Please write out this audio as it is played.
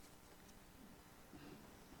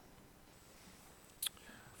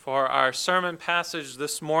For our sermon passage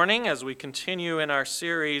this morning, as we continue in our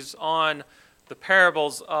series on the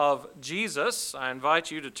parables of Jesus, I invite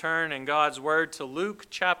you to turn in God's Word to Luke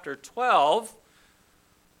chapter 12.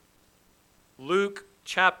 Luke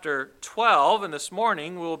chapter 12, and this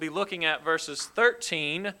morning we'll be looking at verses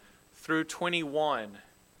 13 through 21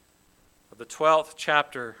 of the 12th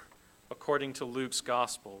chapter according to Luke's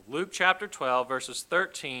Gospel. Luke chapter 12, verses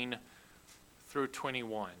 13 through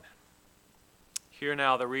 21. Hear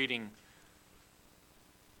now the reading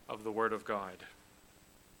of the Word of God.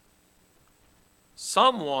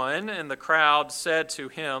 Someone in the crowd said to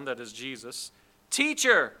him, that is Jesus,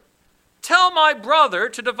 "Teacher, tell my brother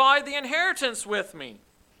to divide the inheritance with me."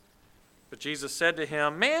 But Jesus said to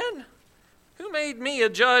him, "Man, who made me a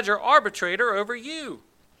judge or arbitrator over you?"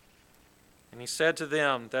 And he said to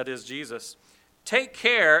them, that is Jesus, "Take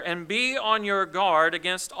care and be on your guard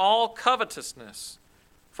against all covetousness.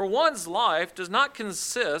 For one's life does not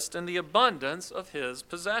consist in the abundance of his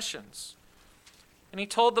possessions." And he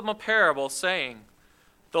told them a parable, saying,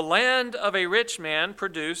 "The land of a rich man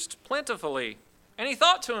produced plentifully. And he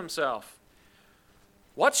thought to himself,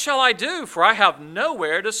 'What shall I do? For I have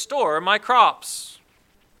nowhere to store my crops.'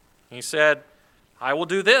 He said, 'I will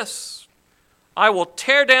do this. I will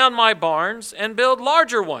tear down my barns and build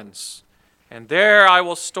larger ones, and there I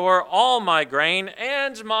will store all my grain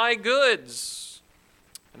and my goods.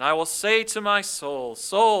 And I will say to my soul,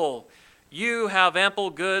 Soul, you have ample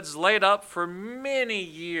goods laid up for many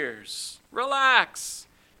years. Relax,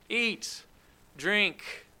 eat,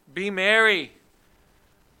 drink, be merry.'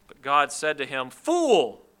 But God said to him,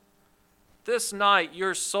 'Fool, this night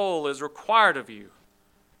your soul is required of you.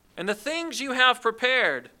 And the things you have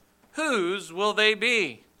prepared, whose will they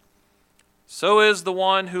be? So is the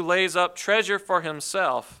one who lays up treasure for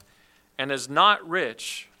himself and is not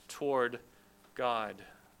rich toward God.'"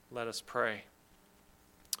 Let us pray.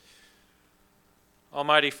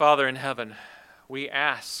 Almighty Father in heaven, we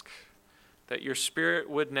ask that your Spirit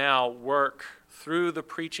would now work through the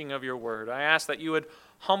preaching of your word. I ask that you would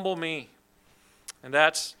humble me, and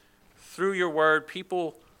that through your word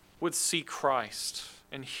people would see Christ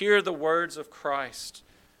and hear the words of Christ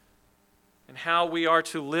and how we are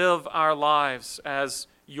to live our lives as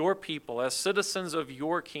your people, as citizens of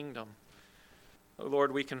your kingdom. Oh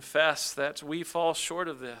Lord, we confess that we fall short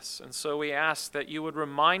of this, and so we ask that you would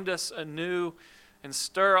remind us anew and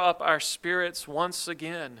stir up our spirits once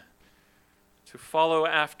again to follow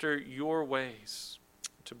after your ways,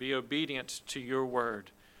 to be obedient to your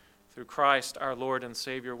word. Through Christ our Lord and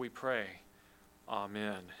Savior we pray.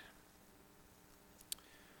 Amen.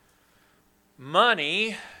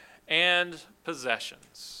 Money and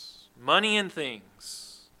possessions. Money and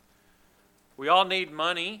things. We all need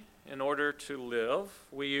money in order to live.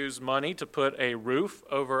 We use money to put a roof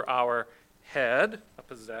over our head, a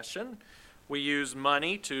possession. We use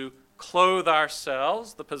money to clothe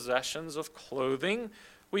ourselves, the possessions of clothing.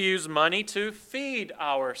 We use money to feed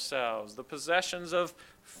ourselves, the possessions of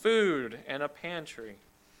food and a pantry.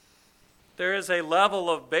 There is a level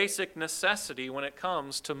of basic necessity when it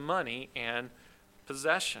comes to money and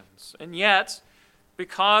possessions. And yet,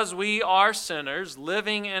 because we are sinners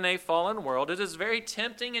living in a fallen world, it is very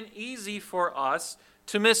tempting and easy for us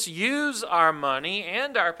to misuse our money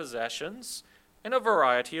and our possessions in a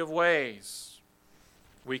variety of ways.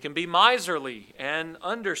 We can be miserly and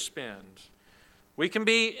underspend. We can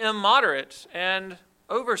be immoderate and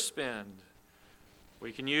overspend.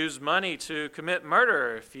 We can use money to commit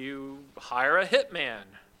murder if you hire a hitman.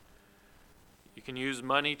 You can use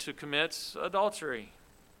money to commit adultery.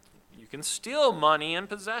 You can steal money and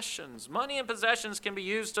possessions. Money and possessions can be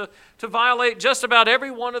used to violate just about every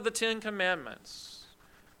one of the 10 Commandments.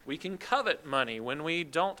 We can covet money when we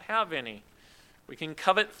don't have any. We can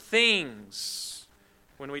covet things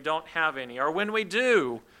when we don't have any. Or when we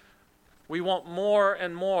do, we want more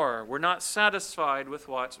and more. We're not satisfied with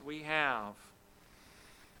what we have.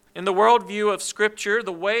 In the worldview of Scripture,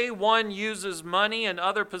 the way one uses money and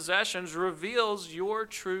other possessions reveals your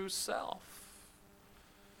true self.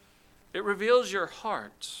 It reveals your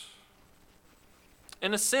heart.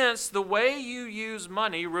 In a sense, the way you use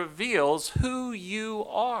money reveals who you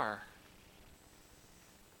are.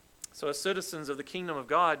 So as citizens of the kingdom of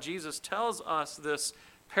God, Jesus tells us this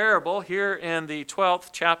parable here in the 12th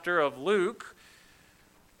chapter of Luke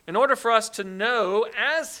in order for us to know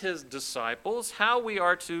as his disciples how we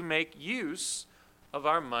are to make use of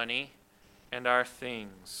our money and our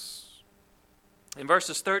things. In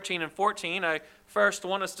verses 13 and 14, I first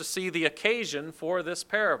want us to see the occasion for this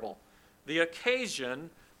parable. The occasion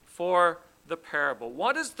for the parable?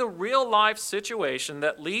 What is the real life situation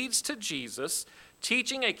that leads to Jesus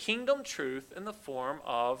teaching a kingdom truth in the form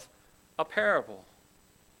of a parable?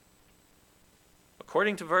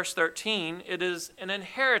 According to verse 13, it is an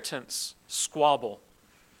inheritance squabble.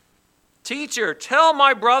 Teacher, tell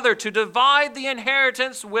my brother to divide the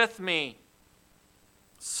inheritance with me.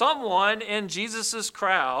 Someone in Jesus'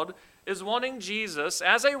 crowd is wanting Jesus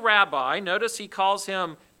as a rabbi. Notice he calls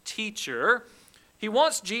him teacher. He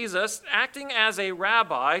wants Jesus, acting as a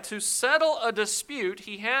rabbi, to settle a dispute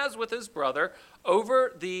he has with his brother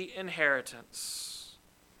over the inheritance.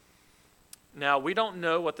 Now, we don't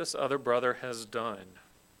know what this other brother has done.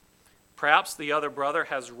 Perhaps the other brother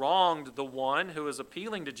has wronged the one who is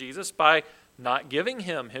appealing to Jesus by not giving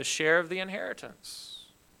him his share of the inheritance.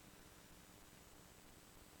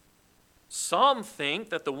 Some think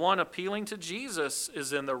that the one appealing to Jesus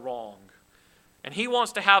is in the wrong, and he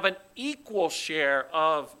wants to have an equal share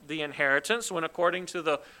of the inheritance when, according to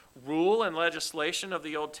the rule and legislation of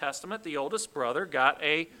the Old Testament, the oldest brother got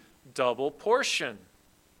a double portion.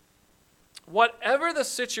 Whatever the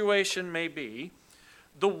situation may be,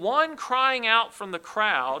 the one crying out from the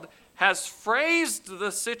crowd has phrased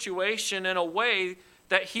the situation in a way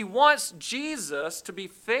that he wants Jesus to be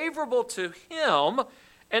favorable to him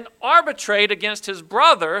and arbitrate against his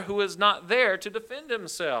brother who is not there to defend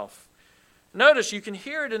himself. Notice, you can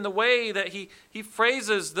hear it in the way that he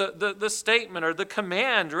phrases the statement, or the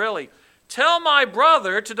command, really. Tell my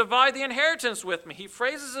brother to divide the inheritance with me. He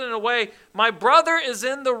phrases it in a way, my brother is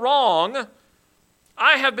in the wrong.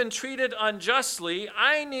 I have been treated unjustly.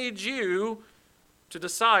 I need you to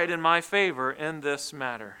decide in my favor in this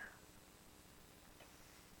matter.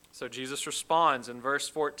 So Jesus responds in verse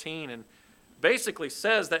 14 and basically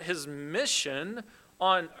says that his mission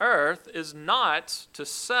on earth is not to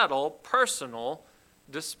settle personal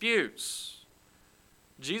disputes.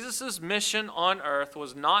 Jesus' mission on earth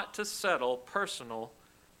was not to settle personal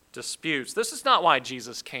disputes. This is not why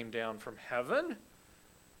Jesus came down from heaven.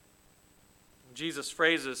 Jesus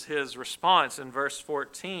phrases his response in verse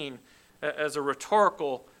 14 as a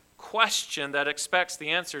rhetorical question that expects the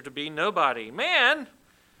answer to be nobody. Man,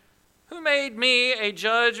 who made me a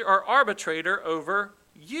judge or arbitrator over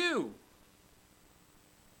you?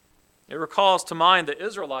 It recalls to mind the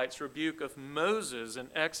Israelites' rebuke of Moses in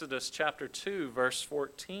Exodus chapter 2, verse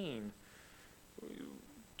 14.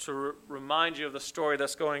 To remind you of the story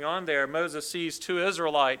that's going on there, Moses sees two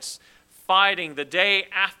Israelites fighting the day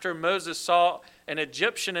after Moses saw an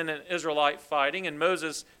Egyptian and an Israelite fighting, and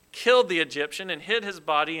Moses killed the Egyptian and hid his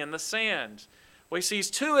body in the sand. Well, he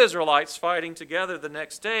sees two Israelites fighting together the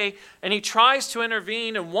next day, and he tries to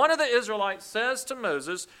intervene, and one of the Israelites says to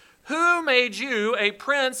Moses, "Who made you a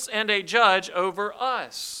prince and a judge over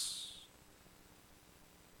us?"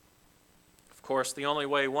 Of course, the only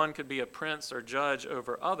way one could be a prince or judge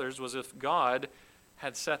over others was if God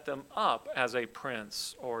had set them up as a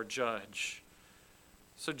prince or judge.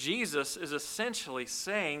 So Jesus is essentially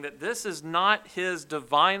saying that this is not his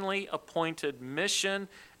divinely appointed mission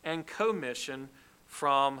and commission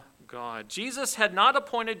from God. God had not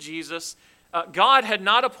appointed Jesus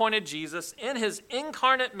in his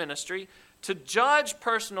incarnate ministry to judge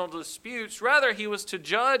personal disputes. Rather, he was to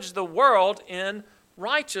judge the world in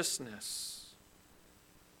righteousness.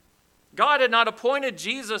 God had not appointed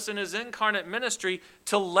Jesus in his incarnate ministry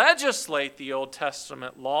to legislate the Old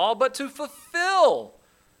Testament law, but to fulfill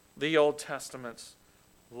the Old Testament's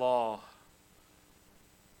law.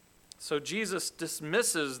 So Jesus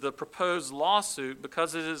dismisses the proposed lawsuit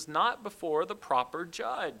because it is not before the proper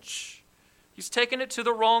judge. He's taken it to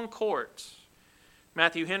the wrong court.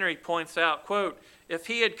 Matthew Henry points out, quote, if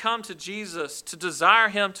he had come to Jesus to desire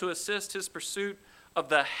him to assist his pursuit of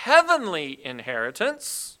the heavenly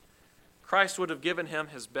inheritance, Christ would have given him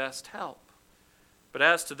his best help. But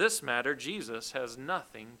as to this matter, Jesus has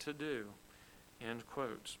nothing to do. End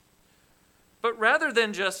quote. But rather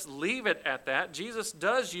than just leave it at that, Jesus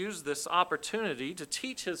does use this opportunity to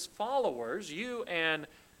teach his followers, you and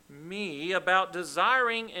me, about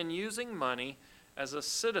desiring and using money as a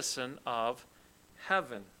citizen of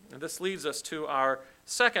heaven. And this leads us to our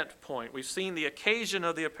second point. We've seen the occasion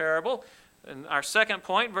of the parable. In our second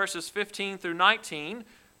point, verses 15 through 19,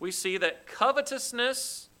 we see that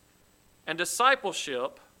covetousness and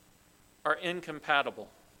discipleship are incompatible.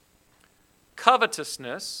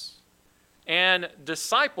 Covetousness and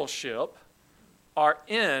discipleship are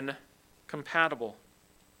incompatible.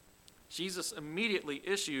 Jesus immediately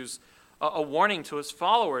issues a warning to his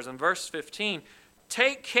followers in verse 15.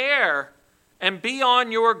 Take care and be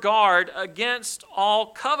on your guard against all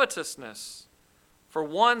covetousness, for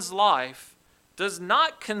one's life does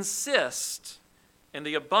not consist in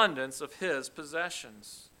the abundance of his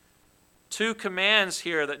possessions. Two commands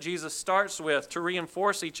here that Jesus starts with to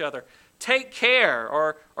reinforce each other. Take care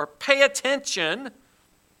or pay attention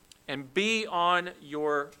and be on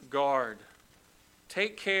your guard.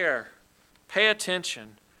 Take care, pay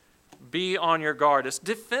attention, be on your guard. It's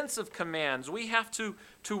defensive commands. We have to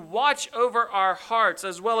watch over our hearts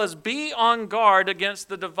as well as be on guard against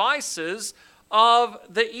the devices of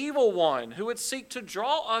the evil one who would seek to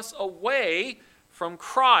draw us away from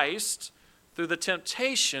Christ through the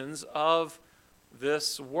temptations of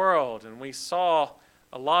this world. And we saw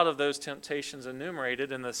a lot of those temptations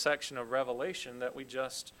enumerated in the section of Revelation that we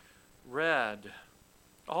just read.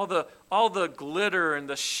 All the glitter and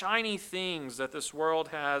the shiny things that this world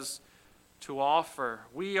has to offer.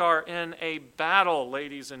 We are in a battle,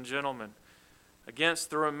 ladies and gentlemen, against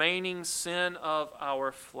the remaining sin of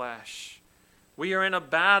our flesh. We are in a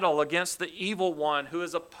battle against the evil one who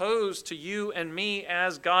is opposed to you and me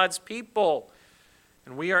as God's people.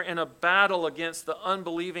 And we are in a battle against the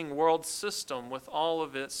unbelieving world system with all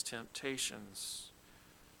of its temptations.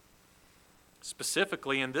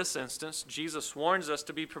 Specifically, in this instance, Jesus warns us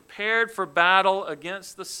to be prepared for battle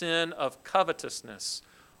against the sin of covetousness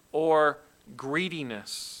or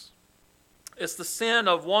greediness. It's the sin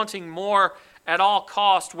of wanting more at all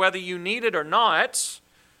cost, whether you need it or not,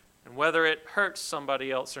 and whether it hurts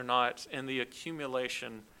somebody else or not in the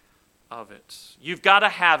accumulation of it. You've got to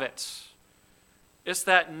have it. It's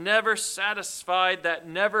that never satisfied, that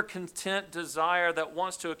never content desire that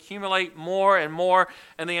wants to accumulate more and more,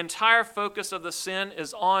 and the entire focus of the sin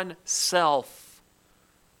is on self.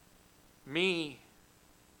 Me.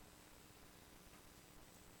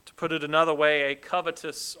 To put it another way, a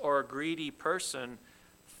covetous or a greedy person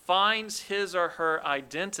finds his or her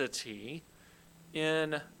identity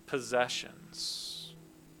in possessions.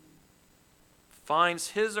 Finds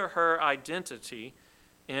his or her identity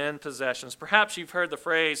in possessions. Perhaps you've heard the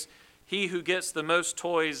phrase, he who gets the most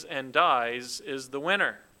toys and dies is the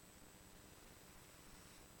winner.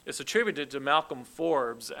 It's attributed to Malcolm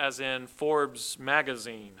Forbes, as in Forbes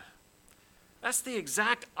magazine. That's the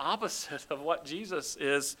exact opposite of what Jesus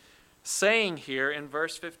is saying here in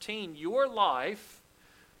verse 15. Your life,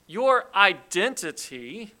 your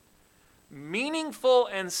identity, meaningful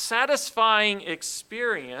and satisfying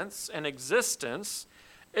experience and existence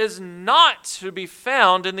is not to be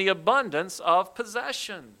found in the abundance of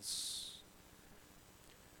possessions.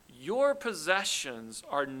 Your possessions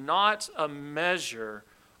are not a measure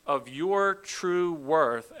of your true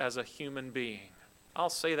worth as a human being. I'll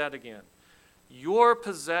say that again. Your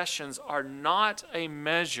possessions are not a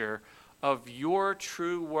measure of your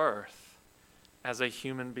true worth as a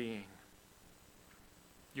human being.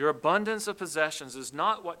 Your abundance of possessions is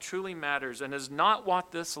not what truly matters and is not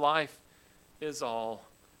what this life is all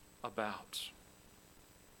about.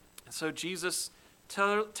 And so Jesus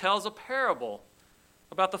tells a parable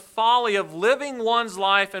about the folly of living one's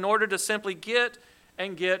life in order to simply get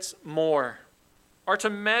and get more, or to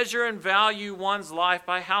measure and value one's life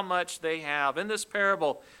by how much they have. In this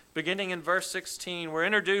parable, beginning in verse 16, we're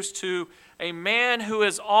introduced to a man who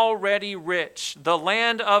is already rich, the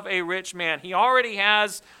land of a rich man. He already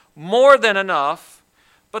has more than enough,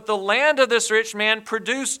 but the land of this rich man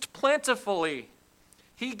produced plentifully.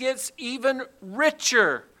 He gets even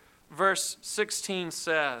richer, verse 16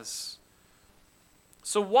 says.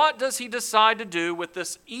 So what does he decide to do with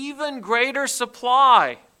this even greater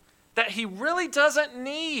supply that he really doesn't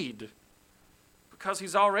need because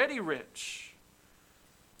he's already rich?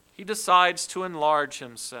 He decides to enlarge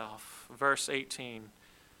himself. Verse 18.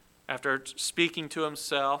 After speaking to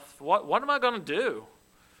himself, what am I going to do?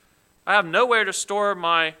 I have nowhere to store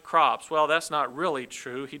my crops. Well, that's not really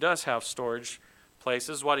true. He does have storage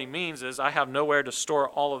places. What he means is, I have nowhere to store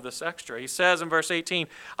all of this extra. He says in verse 18,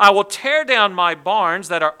 I will tear down my barns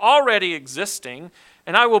that are already existing,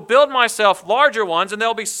 and I will build myself larger ones, and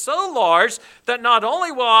they'll be so large that not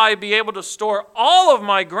only will I be able to store all of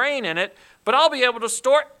my grain in it, but I'll be able to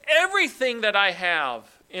store everything that I have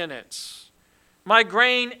in it. My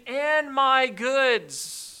grain and my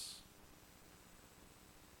goods.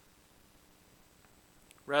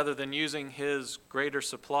 Rather than using his greater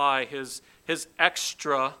supply, his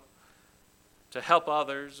extra, to help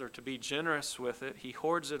others or to be generous with it, he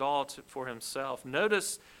hoards it all for himself.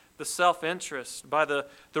 Notice the self-interest by the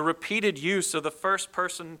repeated use of the first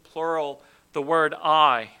person plural, the word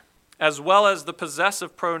I, as well as the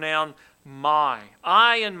possessive pronoun my.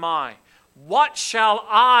 I and my. What shall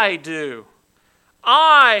I do?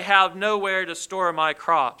 I have nowhere to store my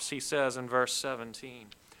crops, he says in verse 17.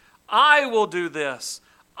 I will do this.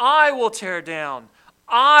 I will tear down.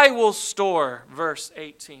 I will store, verse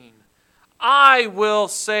 18. I will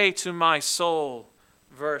say to my soul,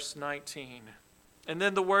 verse 19. And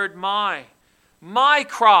then the word my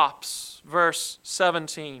crops, verse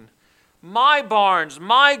 17. My barns,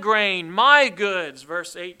 my grain, my goods,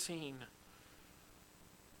 verse 18.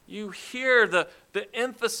 You hear the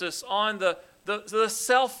emphasis on the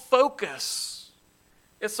self-focus.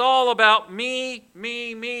 It's all about me,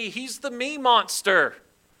 me, me. He's the me monster.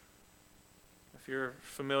 If you're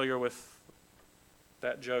familiar with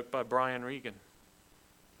that joke by Brian Regan.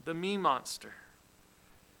 The me monster.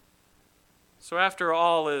 So after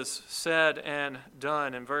all is said and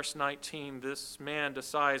done, in verse 19, this man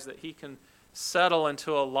decides that he can settle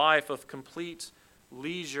into a life of complete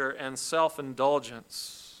leisure and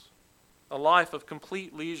self-indulgence. A life of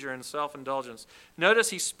complete leisure and self-indulgence. Notice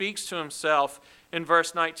he speaks to himself in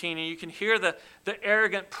verse 19, and you can hear the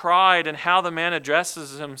arrogant pride in how the man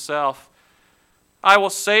addresses himself. I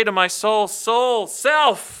will say to my soul, soul,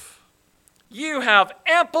 self, you have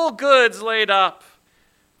ample goods laid up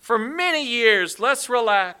for many years. Let's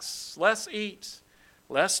relax, let's eat,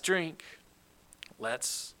 let's drink,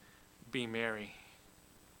 let's be merry.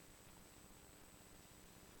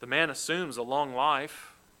 The man assumes a long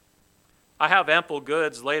life. I have ample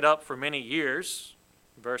goods laid up for many years,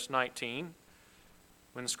 verse 19,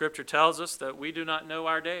 when Scripture tells us that we do not know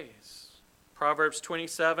our days. Proverbs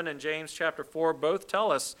 27 and James chapter 4 both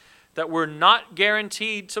tell us that we're not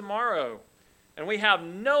guaranteed tomorrow, and we have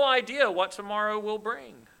no idea what tomorrow will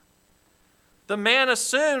bring. The man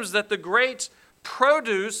assumes that the great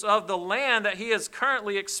produce of the land that he has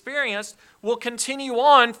currently experienced will continue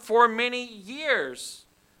on for many years.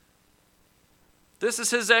 This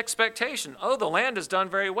is his expectation. Oh, the land has done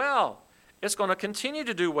very well. It's going to continue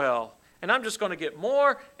to do well, and I'm just going to get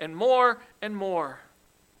more and more and more.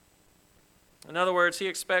 In other words, he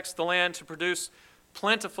expects the land to produce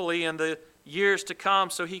plentifully in the years to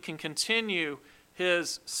come so he can continue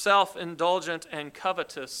his self-indulgent and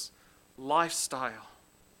covetous lifestyle.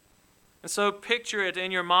 And so picture it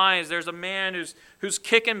in your minds. There's a man who's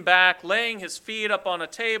kicking back, laying his feet up on a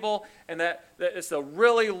table, and that it's a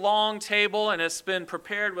really long table, and it's been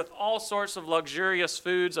prepared with all sorts of luxurious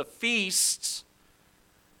foods, a feast,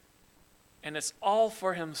 and it's all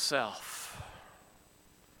for himself.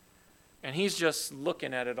 And he's just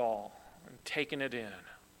looking at it all and taking it in.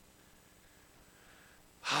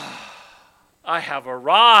 I have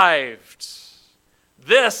arrived.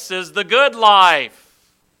 This is the good life.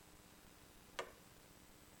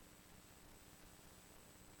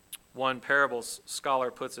 One parables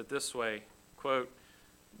scholar puts it this way, quote,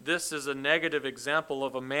 this is a negative example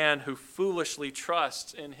of a man who foolishly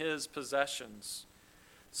trusts in his possessions.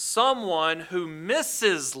 Someone who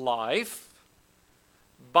misses life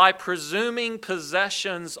by presuming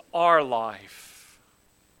possessions are life.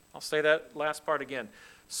 I'll say that last part again.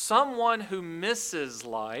 Someone who misses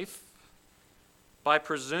life by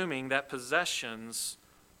presuming that possessions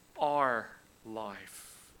are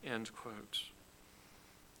life. End quote.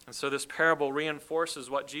 And so this parable reinforces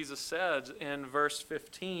what Jesus said in verse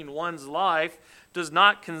 15. One's life does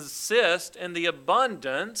not consist in the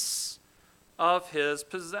abundance of his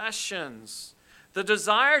possessions. The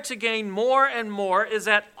desire to gain more and more is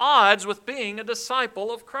at odds with being a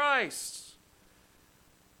disciple of Christ.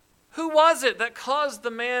 Who was it that caused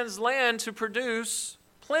the man's land to produce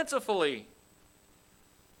plentifully?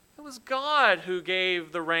 It was God who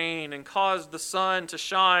gave the rain and caused the sun to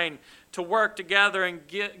shine, to work together and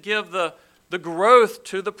give the growth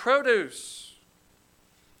to the produce.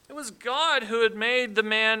 It was God who had made the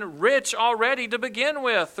man rich already to begin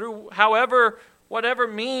with, through whatever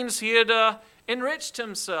means he had enriched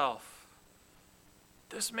himself.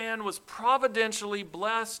 This man was providentially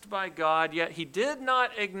blessed by God, yet he did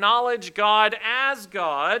not acknowledge God as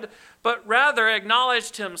God, but rather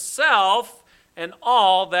acknowledged himself and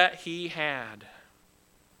all that he had.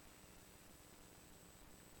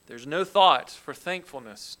 There's no thought for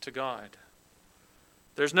thankfulness to God.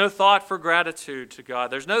 There's no thought for gratitude to God.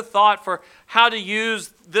 There's no thought for how to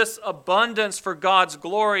use this abundance for God's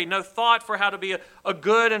glory. No thought for how to be a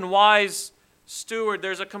good and wise steward.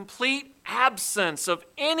 There's a complete absence of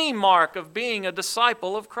any mark of being a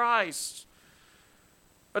disciple of Christ.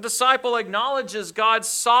 A disciple acknowledges God's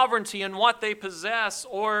sovereignty in what they possess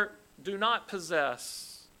or do not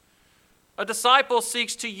possess. A disciple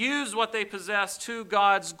seeks to use what they possess to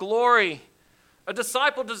God's glory. A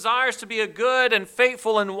disciple desires to be a good and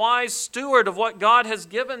faithful and wise steward of what God has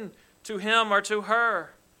given to him or to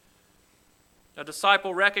her. A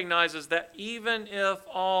disciple recognizes that even if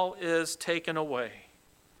all is taken away,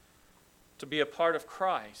 to be a part of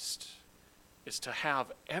Christ is to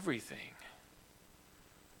have everything.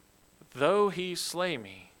 Though he slay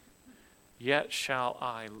me, yet shall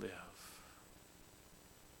I live.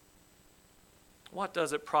 What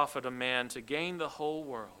does it profit a man to gain the whole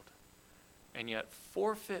world and yet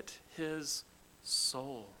forfeit his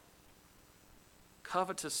soul?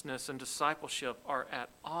 Covetousness and discipleship are at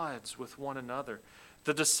odds with one another.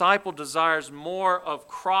 The disciple desires more of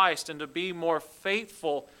Christ and to be more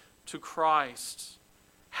faithful to Christ.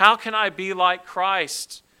 How can I be like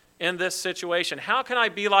Christ in this situation? How can I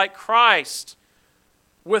be like Christ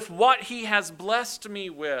with what He has blessed me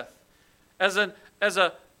with as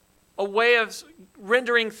a way of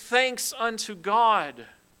rendering thanks unto God,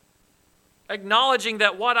 acknowledging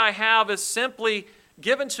that what I have is simply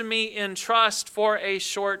given to me in trust for a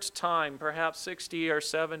short time, perhaps 60 or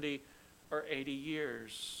 70 or 80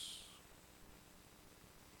 years.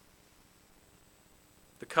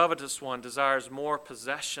 The covetous one desires more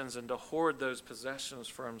possessions and to hoard those possessions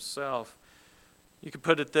for himself. You could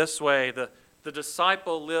put it this way, the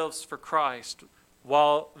disciple lives for Christ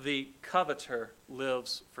while the coveter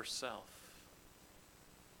lives for self.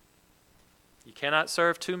 You cannot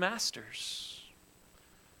serve two masters.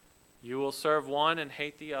 You will serve one and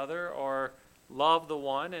hate the other, or love the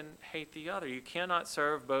one and hate the other. You cannot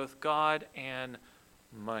serve both God and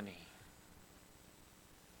money.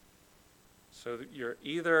 So you're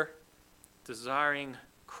either desiring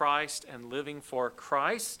Christ and living for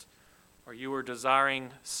Christ, or you are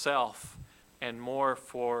desiring self and more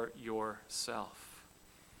for yourself.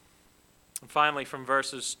 And finally, from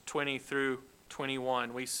verses 20 through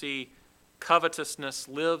 21, we see covetousness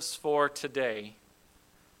lives for today.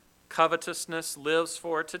 Covetousness lives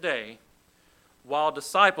for today, while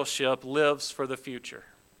discipleship lives for the future.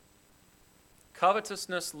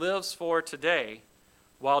 Covetousness lives for today,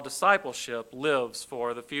 while discipleship lives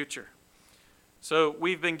for the future. So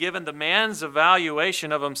we've been given the man's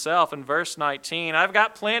evaluation of himself in verse 19. I've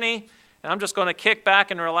got plenty, and I'm just going to kick back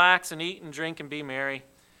and relax and eat and drink and be merry.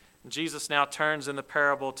 And Jesus now turns in the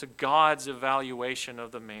parable to God's evaluation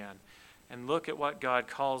of the man. And look at what God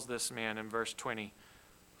calls this man in verse 20.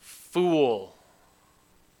 Fool.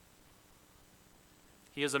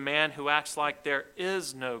 He is a man who acts like there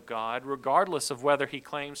is no God, regardless of whether he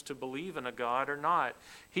claims to believe in a God or not.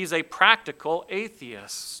 He's a practical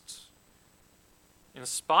atheist, in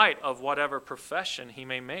spite of whatever profession he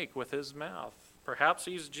may make with his mouth. Perhaps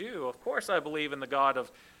he's Jew. Of course I believe in the God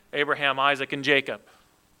of Abraham, Isaac, and Jacob.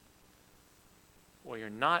 Well, you're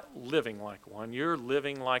not living like one. You're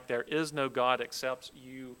living like there is no God except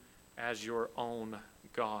you as your own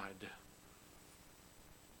God.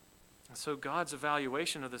 And so God's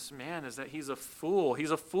evaluation of this man is that he's a fool.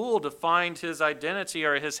 He's a fool to find his identity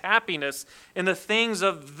or his happiness in the things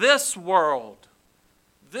of this world.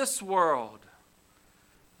 This world.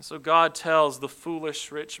 And so God tells the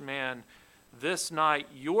foolish rich man, this night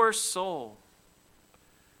your soul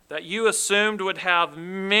that you assumed would have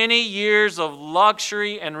many years of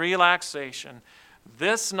luxury and relaxation,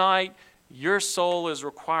 this night your soul is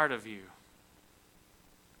required of you.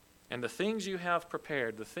 And the things you have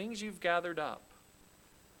prepared, the things you've gathered up,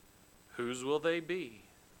 whose will they be?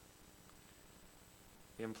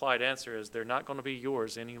 The implied answer is they're not going to be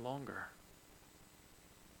yours any longer.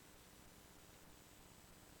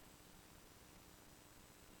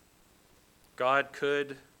 God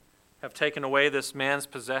could have taken away this man's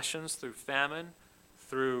possessions through famine,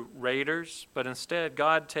 through raiders, but instead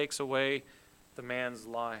God takes away the man's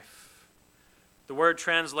life. The word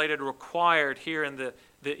translated required here in the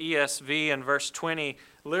ESV in verse 20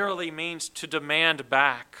 literally means to demand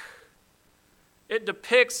back. It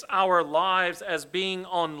depicts our lives as being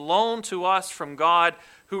on loan to us from God,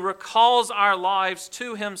 who recalls our lives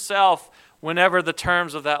to Himself whenever the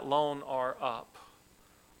terms of that loan are up.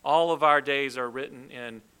 All of our days are written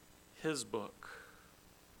in His book,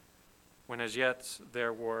 when as yet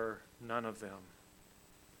there were none of them.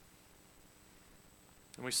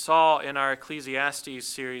 And we saw in our Ecclesiastes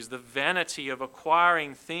series the vanity of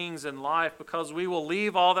acquiring things in life, because we will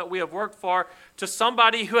leave all that we have worked for to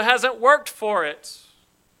somebody who hasn't worked for it.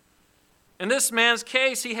 In this man's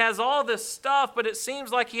case, he has all this stuff, but it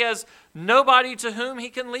seems like he has nobody to whom he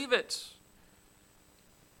can leave it.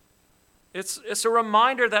 It's a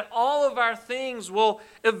reminder that all of our things will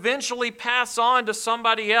eventually pass on to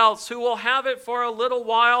somebody else who will have it for a little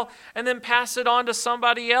while and then pass it on to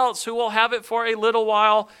somebody else who will have it for a little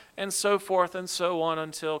while, and so forth and so on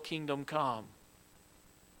until kingdom come.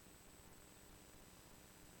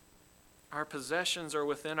 Our possessions are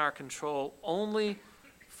within our control only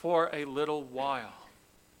for a little while.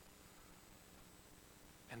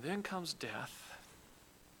 And then comes death.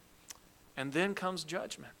 And then comes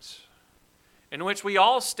judgment, in which we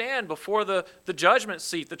all stand before the judgment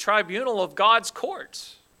seat, the tribunal of God's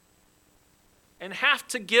court. and have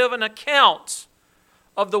to give an account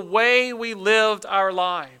of the way we lived our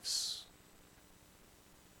lives.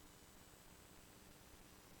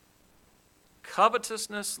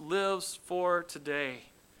 Covetousness lives for today.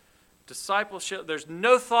 Discipleship, there's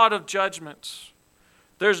no thought of judgment.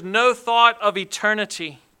 There's no thought of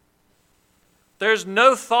eternity. There's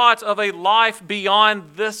no thought of a life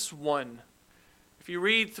beyond this one. If you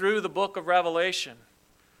read through the book of Revelation,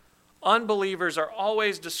 unbelievers are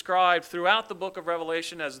always described throughout the book of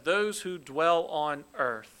Revelation as those who dwell on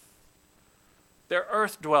earth. They're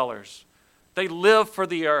earth dwellers. They live for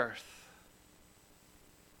the earth.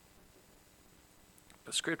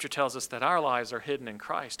 But Scripture tells us that our lives are hidden in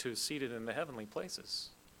Christ, who is seated in the heavenly places.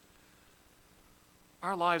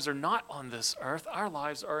 Our lives are not on this earth. Our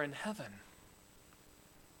lives are in heaven.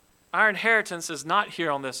 Our inheritance is not here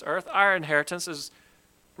on this earth. Our inheritance is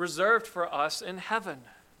reserved for us in heaven.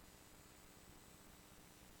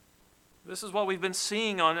 This is what we've been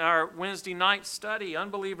seeing on our Wednesday night study.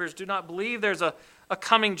 Unbelievers do not believe there's a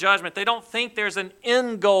coming judgment. They don't think there's an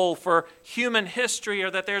end goal for human history or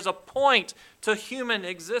that there's a point to human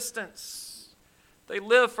existence. They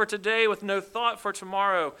live for today with no thought for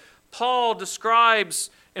tomorrow. Paul describes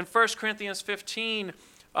in 1 Corinthians 15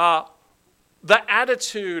 the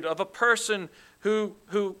attitude of a person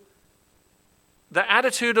the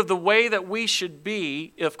attitude of the way that we should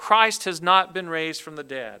be if Christ has not been raised from the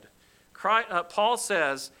dead. Paul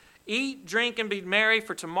says, "Eat, drink, and be merry,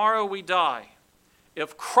 for tomorrow we die,"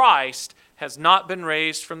 if Christ has not been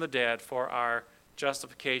raised from the dead for our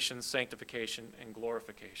justification, sanctification, and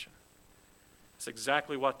glorification. It's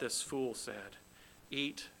exactly what this fool said.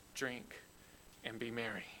 Eat, drink, and be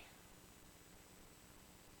merry.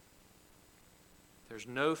 There's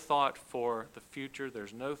no thought for the future.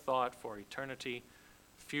 There's no thought for eternity,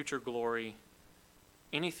 future glory,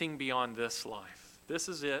 anything beyond this life. This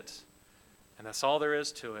is it, and that's all there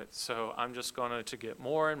is to it. So I'm just going to get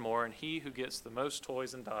more and more, and he who gets the most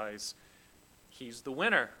toys and dies, he's the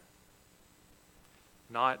winner.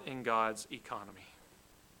 Not in God's economy.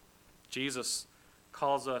 Jesus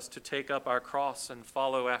calls us to take up our cross and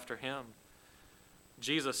follow after him.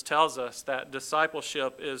 Jesus tells us that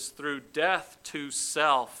discipleship is through death to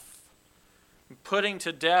self, putting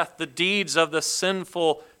to death the deeds of the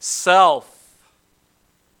sinful self,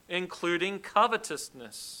 including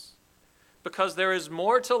covetousness, because there is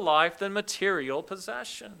more to life than material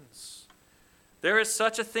possessions. There is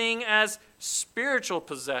such a thing as spiritual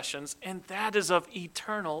possessions, and that is of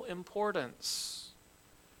eternal importance.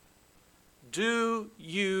 Do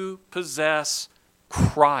you possess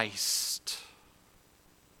Christ?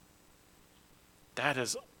 That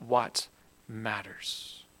is what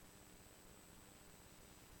matters.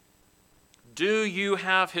 Do you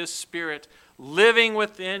have his Spirit living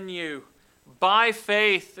within you by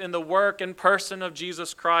faith in the work and person of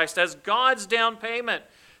Jesus Christ as God's down payment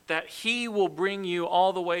that he will bring you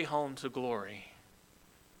all the way home to glory?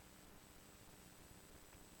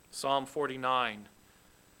 Psalm 49,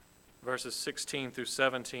 verses 16 through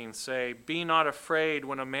 17 say, "Be not afraid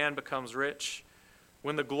when a man becomes rich,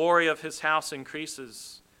 when the glory of his house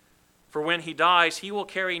increases. For when he dies, he will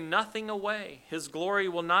carry nothing away. His glory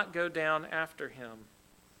will not go down after him."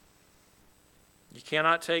 You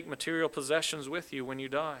cannot take material possessions with you when you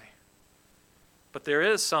die. But there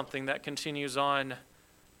is something that continues on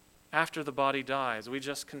after the body dies. We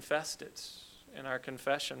just confessed it in our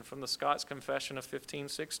confession from the Scots Confession of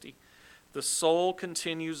 1560. The soul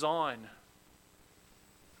continues on.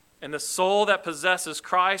 And the soul that possesses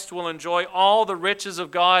Christ will enjoy all the riches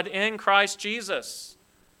of God in Christ Jesus.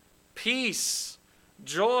 Peace,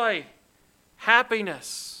 joy,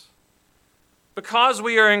 happiness. Because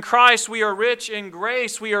we are in Christ, we are rich in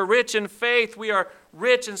grace, we are rich in faith, we are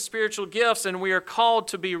rich in spiritual gifts, and we are called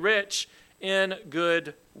to be rich in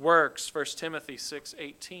good works. 1 Timothy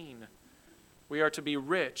 6:18. We are to be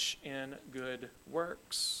rich in good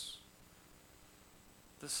works.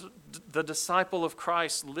 The disciple of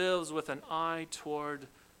Christ lives with an eye toward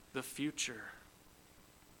the future.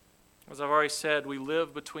 As I've already said, we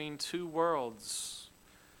live between two worlds.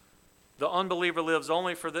 The unbeliever lives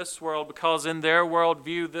only for this world because in their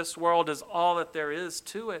worldview, this world is all that there is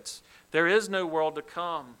to it. There is no world to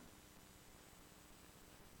come.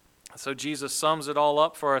 So Jesus sums it all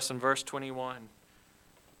up for us in verse 21.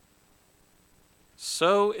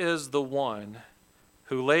 "So is the one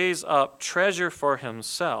who lays up treasure for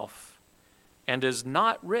himself and is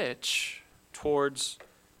not rich towards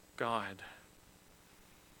God."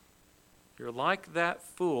 You're like that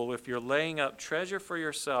fool if you're laying up treasure for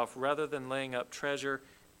yourself rather than laying up treasure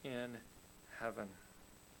in heaven.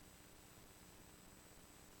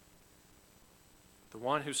 The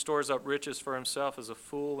one who stores up riches for himself is a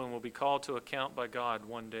fool and will be called to account by God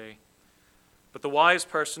one day. But the wise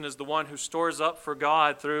person is the one who stores up for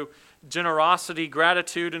God through generosity,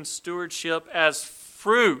 gratitude, and stewardship as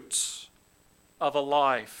fruit of a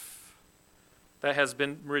life that has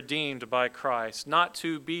been redeemed by Christ. Not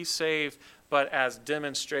to be saved, but as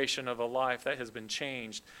demonstration of a life that has been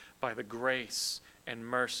changed by the grace and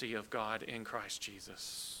mercy of God in Christ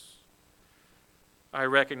Jesus. I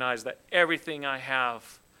recognize that everything I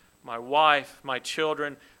have, my wife, my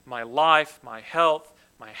children, my life, my health,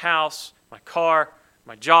 my house, my car,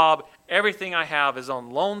 my job, everything I have is on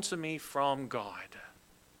loan to me from God.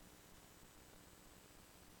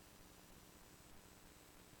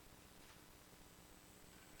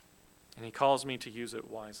 And He calls me to use it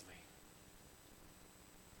wisely.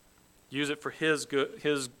 Use it for His good,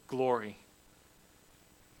 His glory,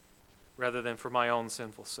 rather than for my own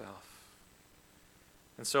sinful self.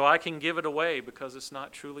 And so I can give it away because it's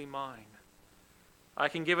not truly mine. I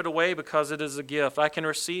can give it away because it is a gift. I can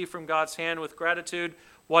receive from God's hand with gratitude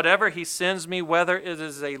whatever He sends me, whether it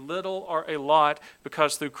is a little or a lot,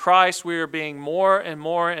 because through Christ we are being more and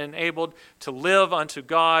more enabled to live unto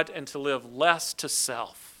God and to live less to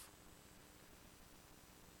self.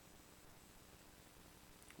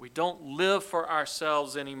 We don't live for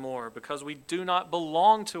ourselves anymore because we do not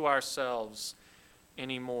belong to ourselves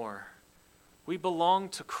anymore. We belong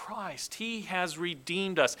to Christ. He has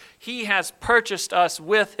redeemed us. He has purchased us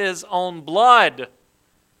with His own blood.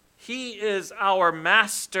 He is our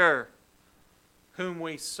master whom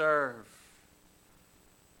we serve.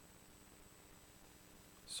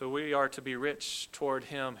 So we are to be rich toward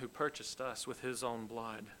Him who purchased us with His own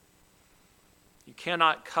blood. You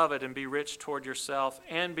cannot covet and be rich toward yourself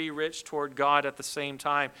and be rich toward God at the same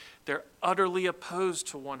time. They're utterly opposed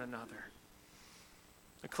to one another.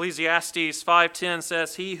 Ecclesiastes 5:10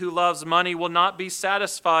 says, "He who loves money will not be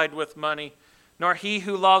satisfied with money, nor he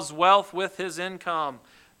who loves wealth with his income.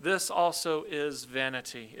 This also is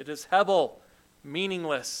vanity." It is hebel,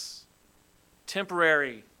 meaningless,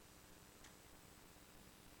 temporary.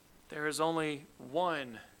 There is only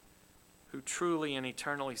one who truly and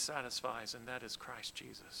eternally satisfies, and that is Christ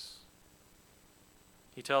Jesus.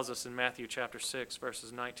 He tells us in Matthew chapter 6,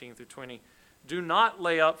 verses 19 through 20, "Do not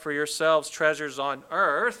lay up for yourselves treasures on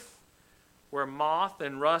earth, where moth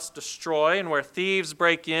and rust destroy and where thieves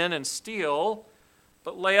break in and steal,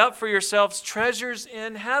 but lay up for yourselves treasures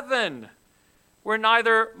in heaven, where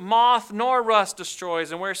neither moth nor rust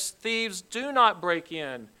destroys and where thieves do not break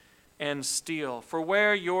in and steal. For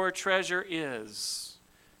where your treasure is,"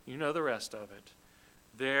 you know the rest of it,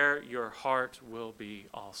 "there your heart will be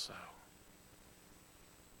also."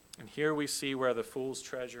 And here we see where the fool's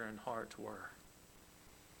treasure and heart were.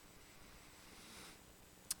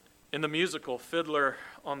 In the musical Fiddler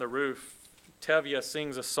on the Roof, Tevye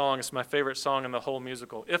sings a song. It's my favorite song in the whole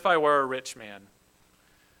musical. "If I were a rich man."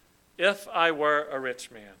 If I were a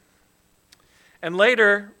rich man. And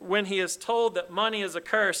later, when he is told that money is a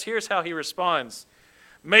curse, here's how he responds.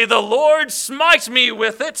 "May the Lord smite me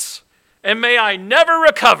with it, and may I never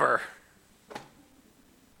recover."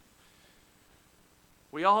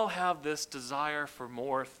 We all have this desire for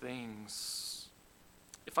more things.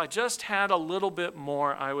 If I just had a little bit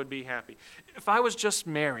more, I would be happy. If I was just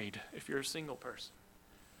married, if you're a single person,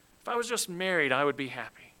 if I was just married, I would be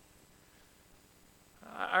happy.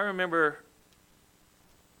 I remember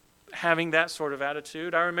having that sort of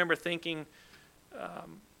attitude. I remember thinking,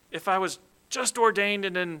 if I was just ordained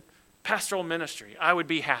and in pastoral ministry, I would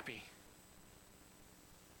be happy.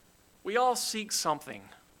 We all seek something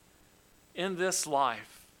in this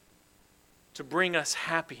life to bring us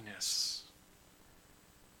happiness.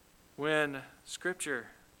 When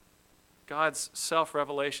Scripture, God's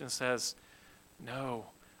self-revelation says,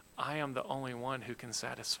 "No, I am the only one who can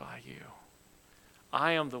satisfy you.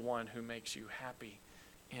 I am the one who makes you happy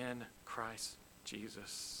in Christ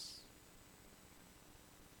Jesus."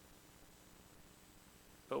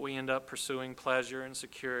 But we end up pursuing pleasure and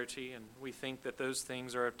security, and we think that those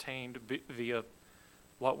things are obtained via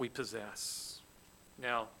what we possess.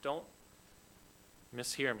 Now, don't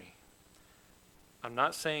mishear me. I'm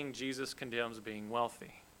not saying Jesus condemns being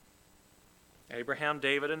wealthy. Abraham,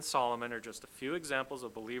 David, and Solomon are just a few examples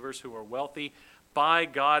of believers who were wealthy by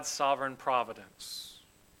God's sovereign providence.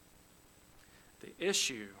 The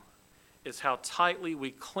issue is how tightly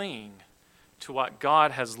we cling to what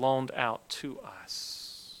God has loaned out to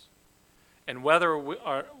us, and whether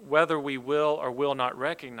we will or will not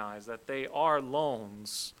recognize that they are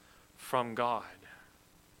loans from God.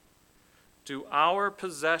 Do our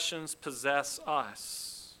possessions possess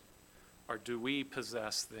us, or do we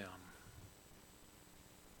possess them?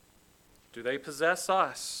 Do they possess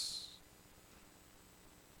us?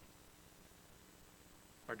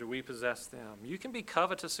 Or do we possess them? You can be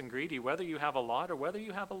covetous and greedy whether you have a lot or whether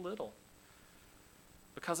you have a little,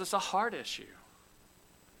 because it's a heart issue.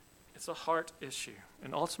 It's a heart issue.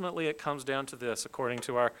 And ultimately it comes down to this, according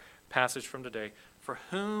to our passage from today. For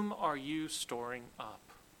whom are you storing up?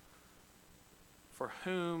 For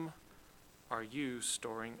whom are you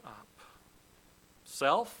storing up?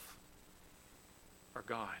 Self or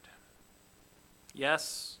God?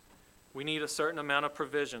 Yes, we need a certain amount of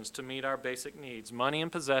provisions to meet our basic needs. Money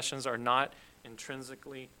and possessions are not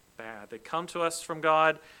intrinsically bad. They come to us from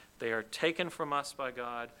God. They are taken from us by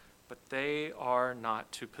God, but they are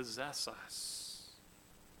not to possess us.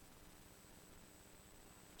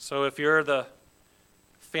 So if you're the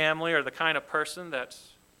family or the kind of person that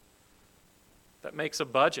makes a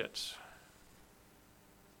budget,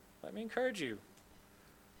 let me encourage you.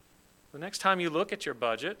 The next time you look at your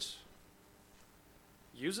budget,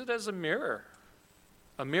 use it as a mirror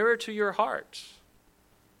to your heart.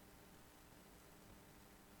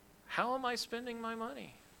 How am I spending my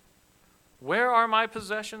money? Where are my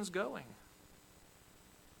possessions going?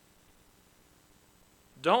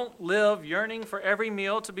 Don't live yearning for every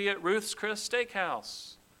meal to be at Ruth's Chris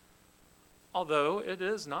Steakhouse. Although it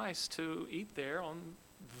is nice to eat there on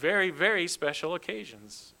very, very special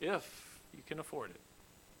occasions, if you can afford it.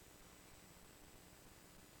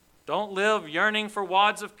 Don't live yearning for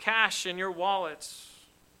wads of cash in your wallet,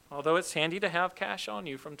 although it's handy to have cash on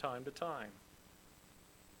you from time to time.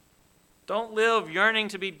 Don't live yearning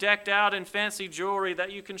to be decked out in fancy jewelry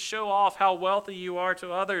that you can show off how wealthy you are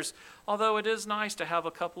to others, although it is nice to have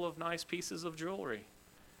a couple of nice pieces of jewelry.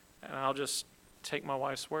 And I'll just take my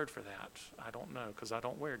wife's word for that. I don't know, because I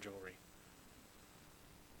don't wear jewelry.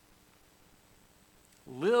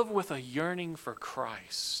 Live with a yearning for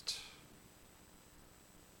Christ.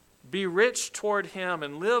 Be rich toward Him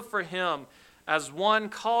and live for Him as one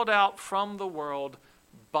called out from the world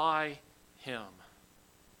by Him.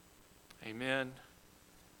 Amen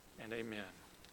and amen.